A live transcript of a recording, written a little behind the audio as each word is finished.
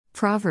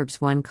Proverbs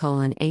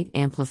 1:8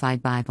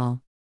 Amplified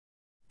Bible.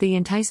 The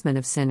enticement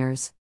of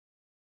sinners.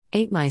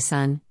 8 My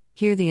son,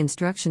 hear the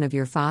instruction of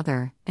your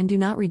father, and do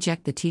not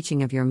reject the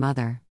teaching of your mother.